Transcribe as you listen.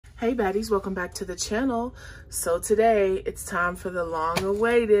Hey baddies, welcome back to the channel. So today it's time for the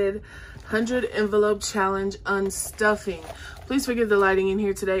long-awaited 100 Envelope Challenge Unstuffing. Please forgive the lighting in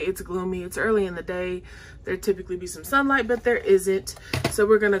here today. It's gloomy, it's early in the day. There typically be some sunlight, but there isn't. So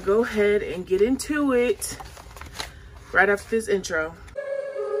we're gonna go ahead and get into it right after this intro.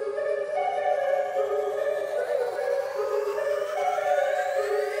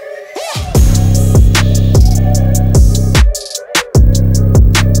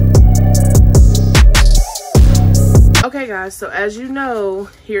 Okay guys, so as you know,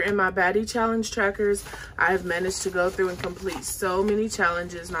 here in my baddie challenge trackers, I have managed to go through and complete so many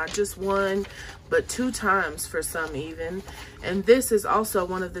challenges, not just one, but 2 times for some even. And this is also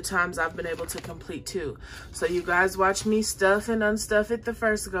one of the times I've been able to complete 2. So you guys watch me stuff and unstuff it the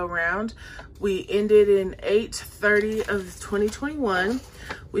first go round. We ended in 8/30 of 2021.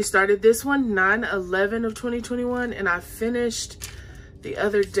 We started this one 9/11 of 2021 and I finished the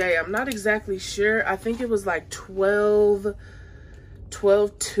other day. I'm not exactly sure. I think it was like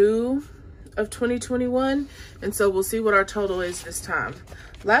 12/2 of 2021. And so we'll see what our total is this time.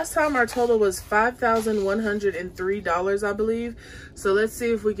 Last time our total was $5,103, I believe. So let's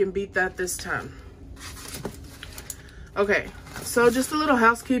see if we can beat that this time. Okay, so just a little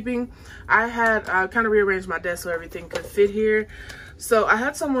housekeeping. I kind of rearranged my desk so everything could fit here. So I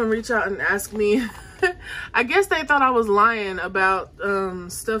had someone reach out and ask me, I guess they thought I was lying about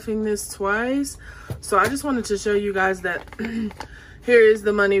stuffing this twice. So I just wanted to show you guys that here is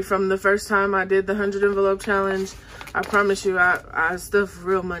the money from the first time I did the 100 envelope challenge. I promise you I stuff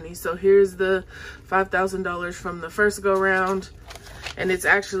real money. So here's the $5,000 from the first go round. And it's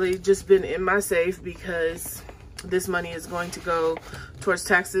actually just been in my safe because this money is going to go towards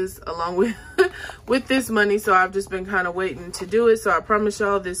taxes along with with this money. So I've just been kind of waiting to do it. So I promise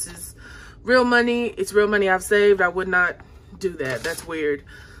y'all this is real money. It's real money I've saved. I would not do that. That's weird.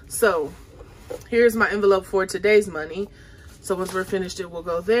 So here's my envelope for today's money. So once we're finished, it will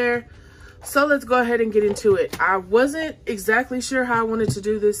go there. So let's go ahead and get into it. I wasn't exactly sure how I wanted to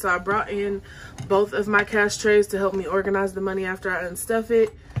do this. So I brought in both of my cash trays to help me organize the money after I unstuff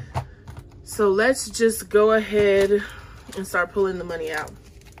it. So let's just go ahead and start pulling the money out.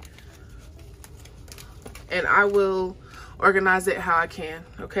 And I will organize it how I can,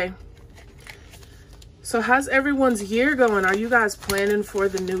 okay? So how's everyone's year going? Are you guys planning for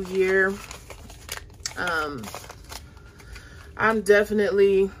the new year?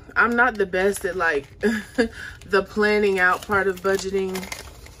 I'm not the best at like the planning out part of budgeting.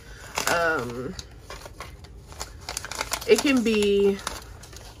 It can be,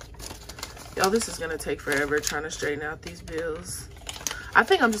 y'all, this is gonna take forever trying to straighten out these bills. I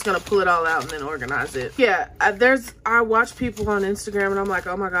think I'm just gonna pull it all out and then organize it. Yeah, I watch people on Instagram and I'm like,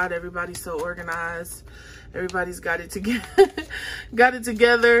 oh my God, everybody's so organized. Everybody's got it together, got it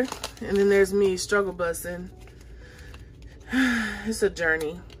together. And then there's me struggle busting. It's a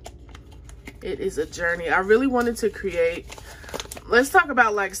journey. It is a journey. I really wanted to create, let's talk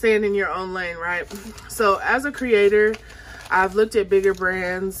about like staying in your own lane, right? So as a creator, I've looked at bigger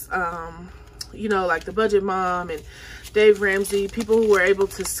brands, you know, like the Budget Mom and Dave Ramsey, people who were able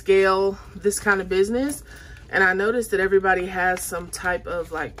to scale this kind of business. And I noticed that everybody has some type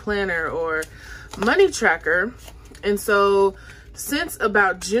of like planner or money tracker. And so since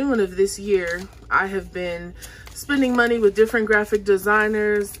about June of this year, I have been spending money with different graphic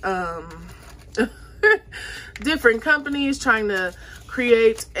designers, different companies, trying to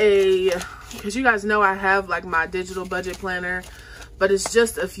create because you guys know I have like my digital budget planner, but it's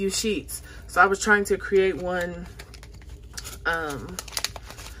just a few sheets. So I was trying to create one,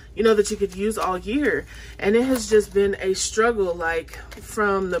 you know, that you could use all year. And it has just been a struggle, like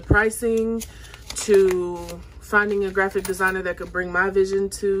from the pricing to finding a graphic designer that could bring my vision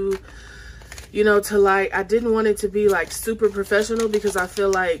to, you know, to like, I didn't want it to be like super professional because I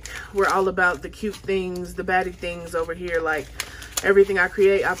feel like we're all about the cute things, the baddie things over here. Like everything I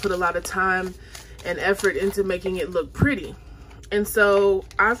create, I put a lot of time and effort into making it look pretty. And so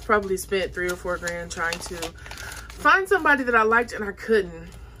I've probably spent $3 or $4 grand trying to find somebody that I liked and I couldn't.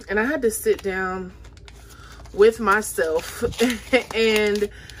 And I had to sit down with myself and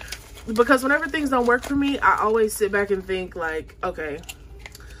because whenever things don't work for me, I always sit back and think like, okay,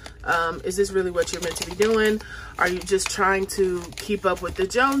 is this really what you're meant to be doing? Are you just trying to keep up with the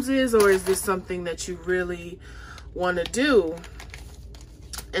Joneses, or is this something that you really want to do?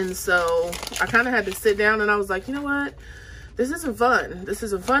 And so I kind of had to sit down and I was like, you know what? This isn't fun. This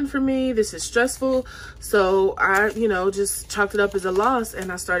isn't fun for me. This is stressful. So I, you know, just chalked it up as a loss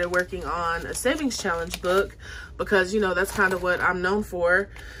and I started working on a savings challenge book because, you know, that's kind of what I'm known for,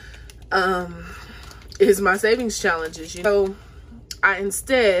 is my savings challenges. You know, I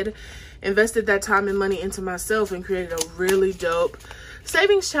instead invested that time and money into myself and created a really dope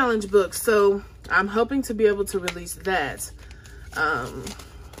savings challenge book. So I'm hoping to be able to release that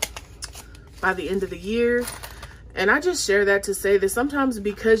by the end of the year. And I just share that to say that sometimes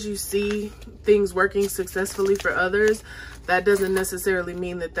because you see things working successfully for others, that doesn't necessarily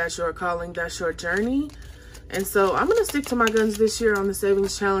mean that that's your calling, that's your journey. And so I'm going to stick to my guns this year on the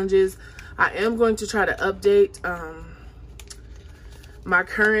savings challenges. I am going to try to update my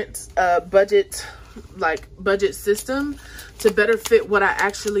current budget system to better fit what I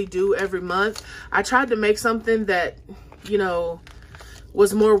actually do every month. I tried to make something that, you know,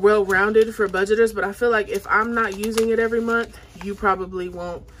 was more well-rounded for budgeters, but I feel like if I'm not using it every month, you probably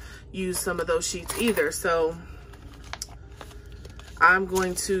won't use some of those sheets either. So I'm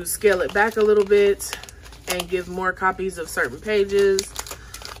going to scale it back a little bit and give more copies of certain pages,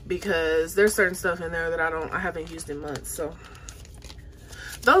 because there's certain stuff in there that I haven't used in months. So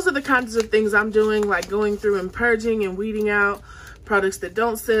those are the kinds of things I'm doing, like going through and purging and weeding out products that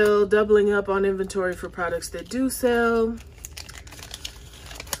don't sell, doubling up on inventory for products that do sell.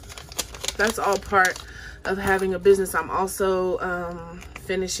 That's all part of having a business. I'm also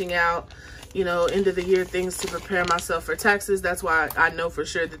finishing out, you know, end of the year things to prepare myself for taxes. That's why I know for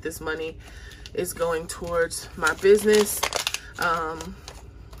sure that this money is going towards my business.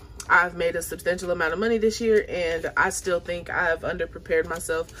 I've made a substantial amount of money this year, and I still think I've underprepared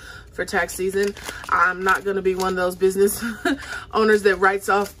myself for tax season. I'm not going to be one of those business owners that writes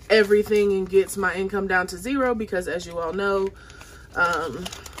off everything and gets my income down to zero, because as you all know,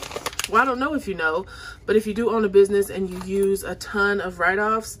 well, I don't know if you know, but if you do own a business and you use a ton of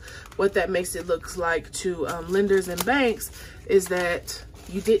write-offs, what that makes it look like to lenders and banks is that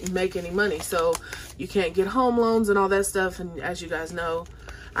you didn't make any money. So you can't get home loans and all that stuff. And as you guys know,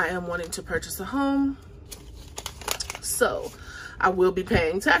 I am wanting to purchase a home, so I will be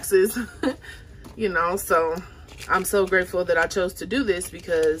paying taxes, you know. So I'm so grateful that I chose to do this,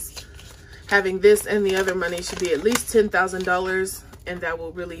 because having this and the other money should be at least $10,000, and that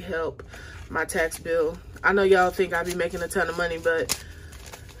will really help my tax bill. I know y'all think I'll be making a ton of money, but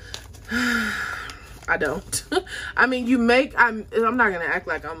I don't. I mean, I'm not gonna act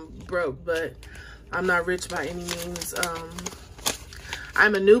like I'm broke, but I'm not rich by any means.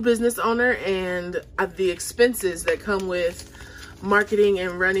 I'm a new business owner, and the expenses that come with marketing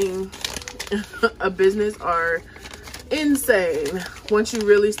and running a business are insane. Once you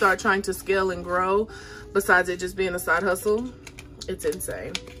really start trying to scale and grow, besides it just being a side hustle, it's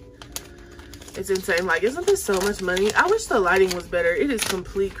insane. It's insane. Like, isn't this so much money? I wish the lighting was better. It is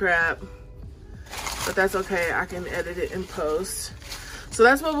complete crap, but that's okay. I can edit it in post. So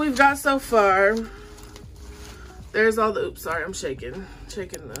that's what we've got so far. There's all the, oops, sorry, I'm shaking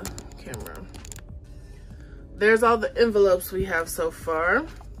the camera. There's all the envelopes we have so far.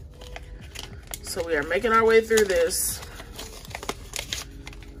 So we are making our way through this.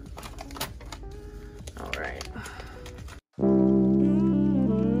 All right.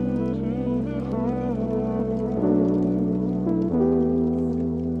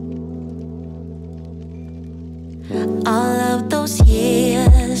 All of those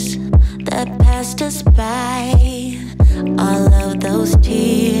years that passed us by, all of those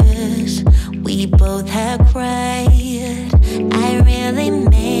tears we both had cried, I really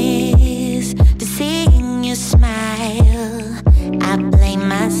miss to seeing you smile. I blame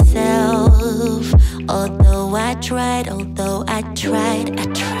myself, although I tried.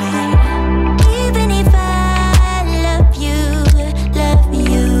 Even if I love you,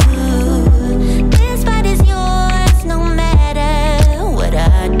 this fight is yours no matter what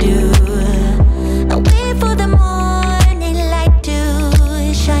I do. I wait for the morning light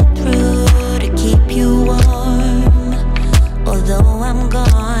to shine through to keep you warm, although I'm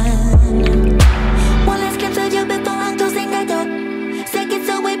gone.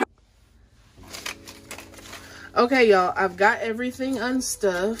 Okay, y'all, I've got everything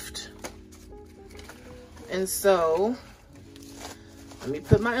unstuffed, and so let me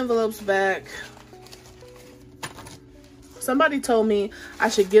put my envelopes back. Somebody told me I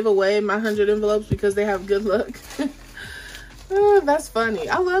should give away my 100 envelopes because they have good luck. Oh, that's funny.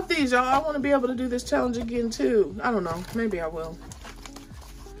 I love these, y'all. I want to be able to do this challenge again too. I don't know, maybe I will.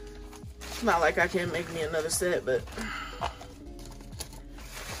 It's not like I can make me another set, but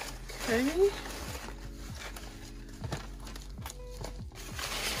okay.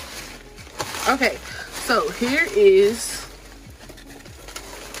 Okay, so here is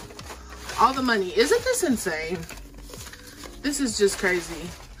all the money. Isn't this insane? This is just crazy.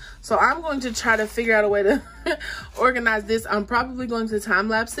 So I'm going to try to figure out a way to organize this. I'm probably going to time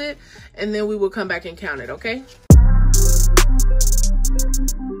lapse it, and then we will come back and count it, okay?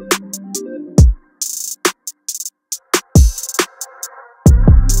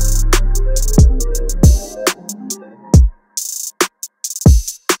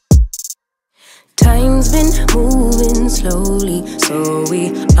 been moving slowly, so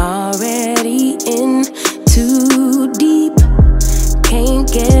we already in too deep.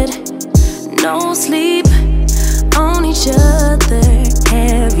 Can't get no sleep on each other,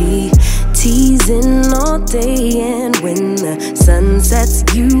 heavy teasing all day, and when the sun sets,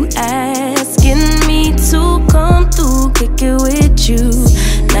 you asking me to come through, kick it with you.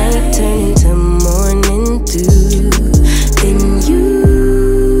 Night turn into morning dew, then you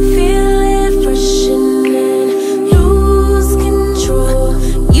feel it rushing and lose control.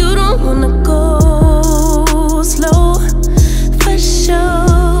 You don't wanna go slow, for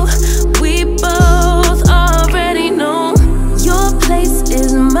sure. We both already know your place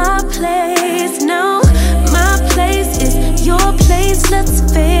is my place now. My place is your place, let's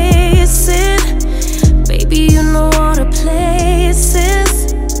face it. Baby, you know all the places.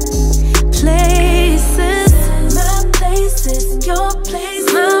 Places. My place is your place.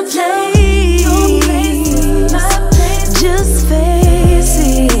 My place. Your place is my place. Just face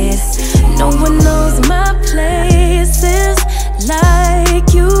it. No one knows my places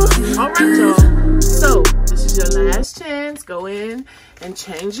like you. All right, y'all. So this is your last chance. Go in and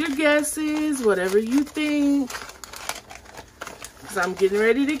change your guesses, whatever you think, because I'm getting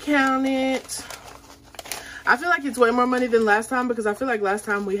ready to count it. I feel like it's way more money than last time, because I feel like last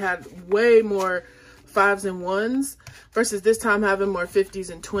time we had way more 5s and 1s versus this time having more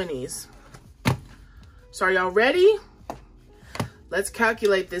 50s and 20s. So are y'all ready? Let's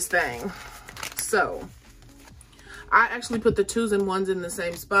calculate this thing. So I actually put the 2s and 1s in the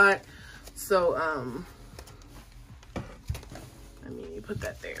same spot. So let me put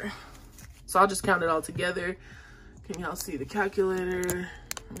that there. So I'll just count it all together. Can y'all see the calculator?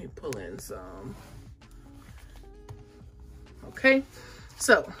 Let me pull in some. Okay,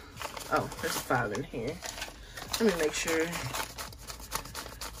 so, oh, there's 5 in here. Let me make sure.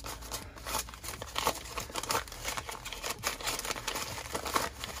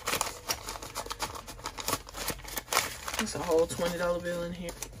 There's a whole $20 bill in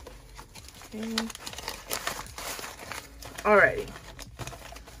here. Okay. Alrighty.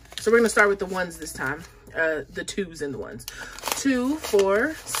 So we're gonna start with the 1s this time. The 2s and the 1s. 2,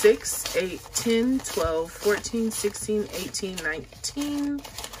 4, 6, 8, 10, 12, 14, 16, 18, 19,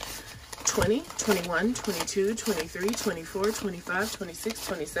 20, 21, 22, 23, 24, 25, 26,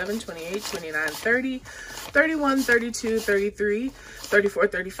 27, 28, 29, 30, 31, 32, 33, 34,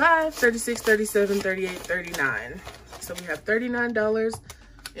 35, 36, 37, 38, 39. So we have $39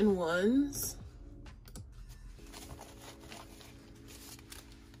 in 1s.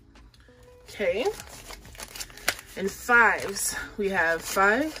 Okay. In 5s, we have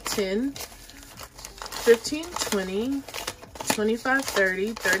 5, 10, 15, 20, 25,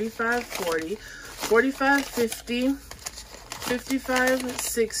 30, 35, 40, 45, 50, 55,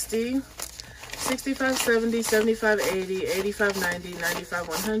 60, 65, 70, 75, 80, 85, 90, 95,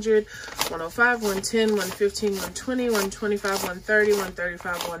 100, 105, 110, 115, 120, 125, 130,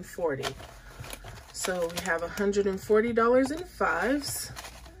 135, 140. So we have $140 in 5s.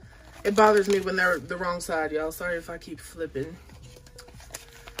 It bothers me when they're the wrong side, y'all. Sorry if I keep flipping.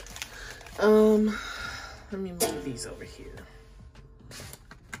 Let me move these over here.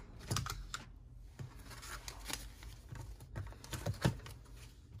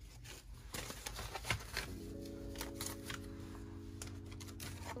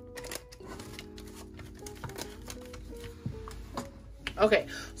 Okay,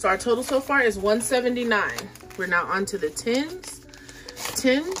 so our total so far is $179. We're now on to the 10s.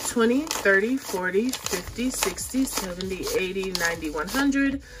 10, 20, 30, 40, 50, 60, 70, 80, 90,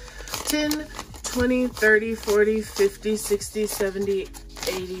 100. 10, 20, 30, 40, 50, 60, 70,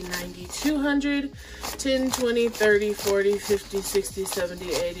 80, 90, 200. 10, 20, 30, 40, 50, 60,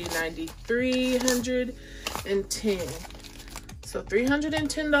 70, 80, 90, 310. So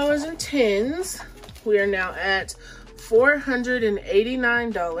 $310 in 10s. We are now at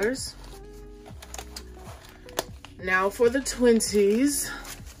 $489. Now for the 20s.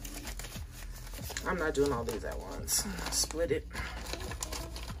 I'm not doing all these at once. Split it.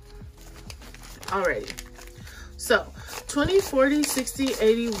 Alrighty. So 20, 40, 60,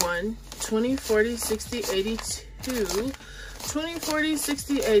 81, 20, 40, 60, 82, 20, 40,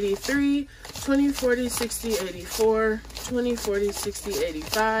 60, 83, 20, 40, 60, 84, 20, 40, 60,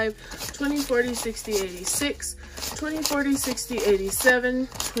 85, 20, 40, 60, 86, 20, 40, 60, 87,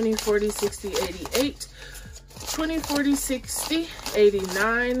 20, 40, 60, 88, 20, 40, 60,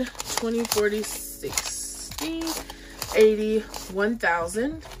 89, 20, 40, 60, 80,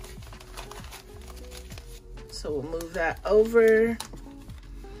 1,000. So we'll move that over. And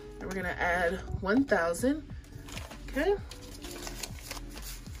we're gonna add 1,000. Okay.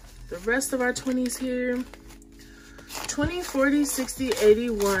 the rest of our 20s here. 20, 40, 60,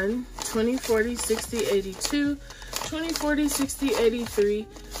 81, 20, 40, 60, 82, 20, 40, 60, 83,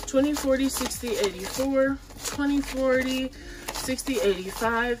 20, 40, 60, 84, 20, 40, 60,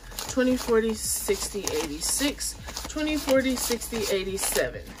 85, 20, 40, 60, 86, 20, 40, 60,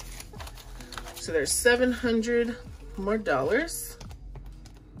 87. So there's $700 more dollars.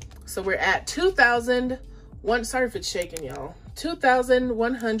 So we're at $2,001. Sorry if it's shaking, y'all.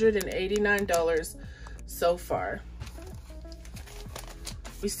 $2,189 so far.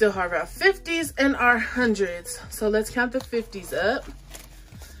 We still have our 50s and our 100s. So let's count the 50s up.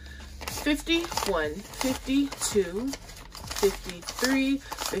 51, 52, 53,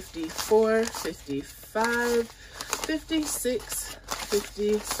 54, 55, 56,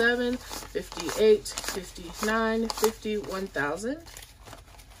 57, 58, 59, 50, 1,000.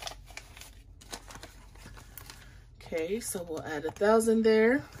 Okay, so we'll add 1,000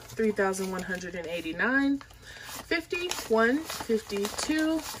 there. 3,189. 51,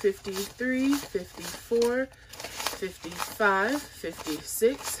 52, 53, 54, 55,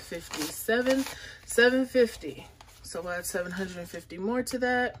 56, 57, 750. So we'll add 750 more to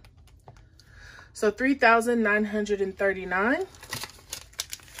that. So 3,939.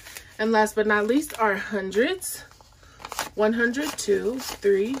 And last but not least, our hundreds. 100, 2,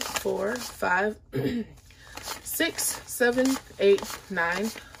 3, 4, 5, 6, 7, 8,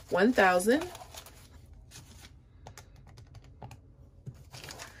 9, 1,000.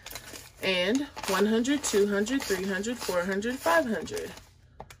 And 100, 200, 300, 400, 500.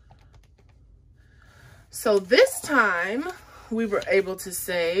 So this time we were able to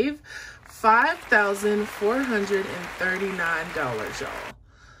save $5,439, y'all.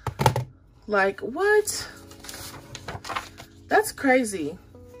 Like, what? That's crazy.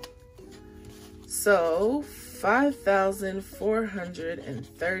 So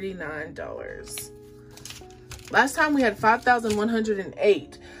 $5,439. Last time we had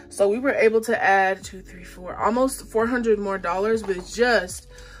 5,108. So we were able to add 2, 3, 4, almost $400 more dollars with just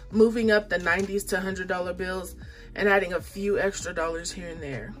moving up the 90s to $100 bills and adding a few extra dollars here and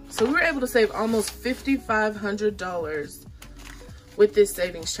there. So we were able to save almost $5,500 with this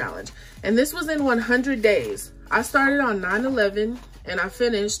savings challenge. And this was in 100 days. I started on 9/11 and I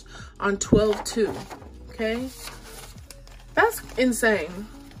finished on 12/2. Okay, that's insane.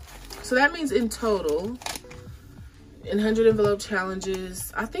 So that means in total, in 100 envelope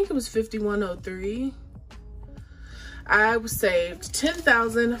challenges, I think it was 5103. I saved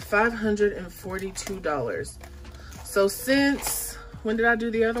 $10,542. So since, when did I do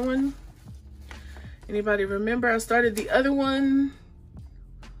the other one? Anybody remember? I started the other one.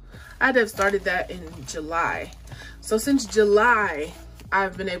 I'd have started that in July. So since July,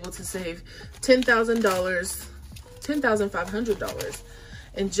 I've been able to save $10,000, $10,500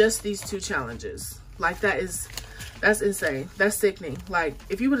 in just these 2 challenges. Like that's insane. That's sickening. Like,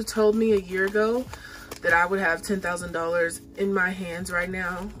 if you would have told me a year ago that I would have $10,000 in my hands right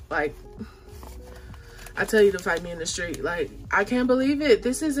now, like, I tell you to fight me in the street. Like, I can't believe it.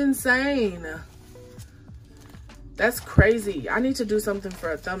 This is insane. That's crazy. I need to do something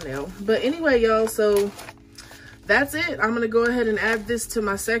for a thumbnail. But anyway, y'all, so that's it. I'm going to go ahead and add this to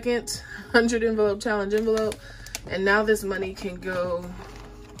my second 100 envelope challenge envelope. And now this money can go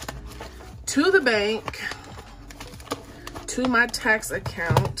to the bank, to my tax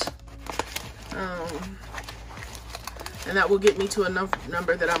account, and that will get me to a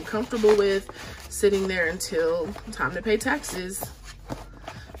number that I'm comfortable with sitting there until time to pay taxes.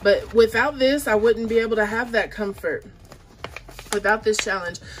 But without this, I wouldn't be able to have that comfort without this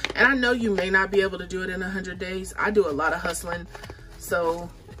challenge. And I know you may not be able to do it in 100 days. I do a lot of hustling, so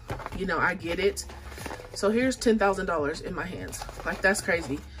you know, I get it. So here's $10,000 in my hands. Like, that's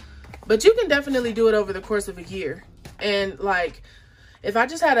crazy. But you can definitely do it over the course of a year. And like, if I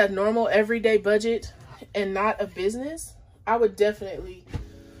just had a normal everyday budget and not a business, I would definitely,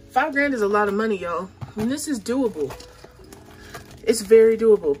 $5 grand is a lot of money, y'all. And this is doable. It's very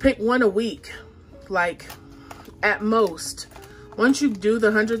doable. Pick one a week, like, at most. Once you do the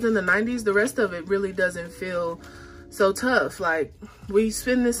 100s and the 90s, the rest of it really doesn't feel so tough. Like, we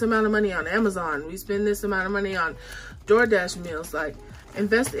spend this amount of money on Amazon. We spend this amount of money on DoorDash meals. Like,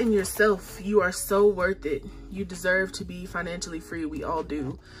 invest in yourself. You are so worth it. You deserve to be financially free. We all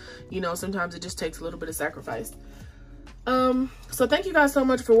do. You know, sometimes it just takes a little bit of sacrifice. So thank you guys so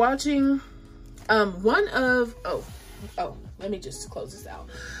much for watching. Let me just close this out.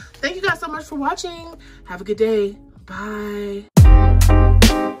 Thank you guys so much for watching. Have a good day. Bye.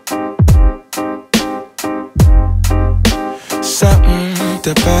 Something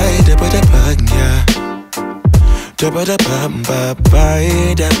to buy, to put a button, yeah.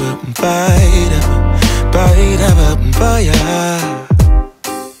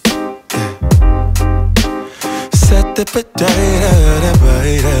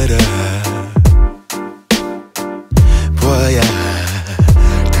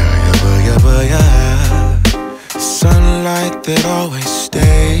 Sunlight that always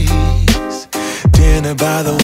stays. Dinner by the